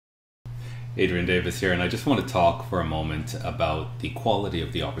Adrian Davis here, and I just want to talk for a moment about the quality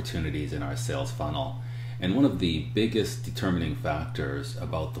of the opportunities in our sales funnel. And one of the biggest determining factors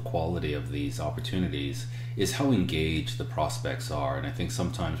about the quality of these opportunities is how engaged the prospects are. And I think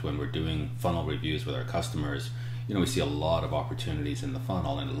sometimes when we're doing funnel reviews with our customers, we see a lot of opportunities in the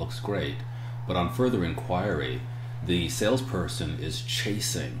funnel and it looks great. But on further inquiry, the salesperson is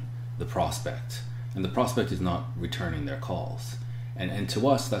chasing the prospect, and the prospect is not returning their calls. And to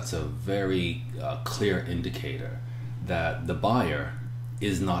us, that's a very clear indicator that the buyer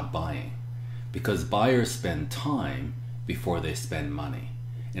is not buying, because buyers spend time before they spend money.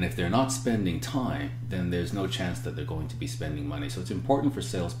 And if they're not spending time, then there's no chance that they're going to be spending money. So it's important for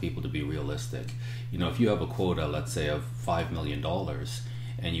salespeople to be realistic. If you have a quota, let's say, of $5 million,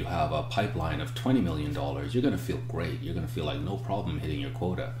 and you have a pipeline of $20 million, you're going to feel great. You're going to feel like no problem hitting your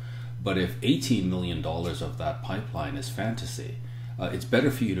quota. But if $18 million of that pipeline is fantasy, it's better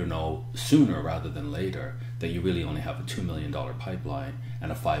for you to know sooner rather than later that you really only have a $2 million pipeline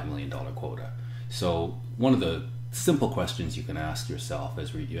and a $5 million quota. So one of the simple questions you can ask yourself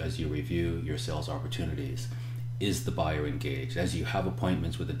as you review your sales opportunities: is the buyer engaged? As you have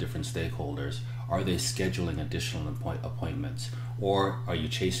appointments with the different stakeholders, are they scheduling additional appointments, or are you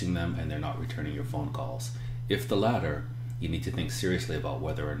chasing them and they're not returning your phone calls? If the latter, you need to think seriously about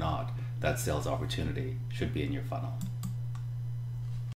whether or not that sales opportunity should be in your funnel.